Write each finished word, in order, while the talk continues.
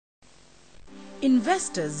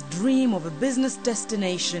Investors dream of a business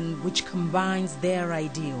destination which combines their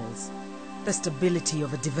ideals: the stability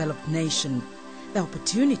of a developed nation, the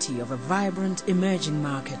opportunity of a vibrant emerging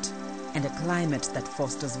market, and a climate that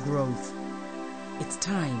fosters growth. It's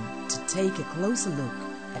time to take a closer look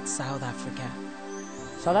at South Africa.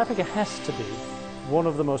 South Africa has to be one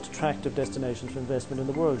of the most attractive destinations for investment in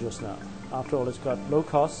the world just now. After all, it's got low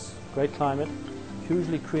costs, great climate,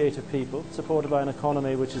 hugely creative people, supported by an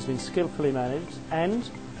economy which has been skillfully managed, and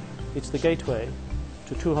it's the gateway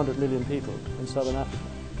to 200 million people in Southern Africa.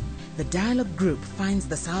 The Dialogue Group finds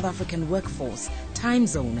the South African workforce, time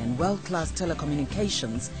zone and world-class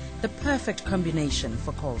telecommunications the perfect combination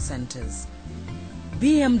for call centers.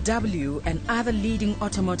 BMW and other leading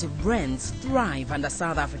automotive brands thrive under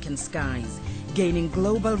South African skies, gaining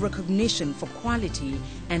global recognition for quality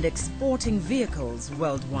and exporting vehicles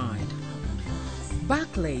worldwide.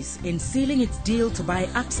 Barclays, in sealing its deal to buy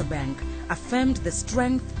Absa Bank, affirmed the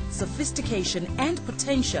strength, sophistication and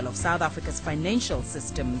potential of South Africa's financial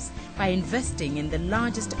systems by investing in the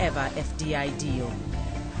largest ever FDI deal.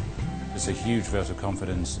 It's a huge vote of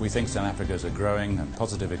confidence. We think South Africa is a growing and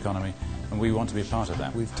positive economy, and we want to be part of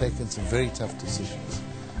that. We've taken some very tough decisions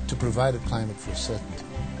to provide a climate for certainty.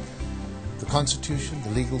 The Constitution,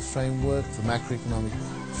 the legal framework, the macroeconomic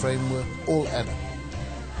framework all add up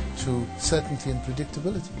to certainty and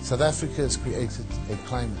predictability. South Africa has created a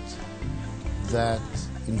climate that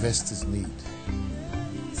investors need.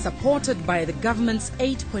 Supported by the government's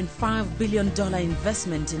 $8.5 billion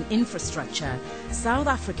investment in infrastructure, South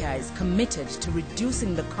Africa is committed to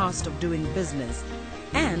reducing the cost of doing business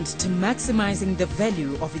and to maximizing the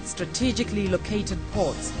value of its strategically located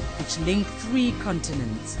ports, which link 3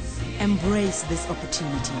 continents. Embrace this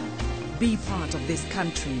opportunity. Be part of this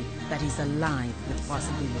country that is alive with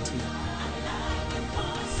possibility.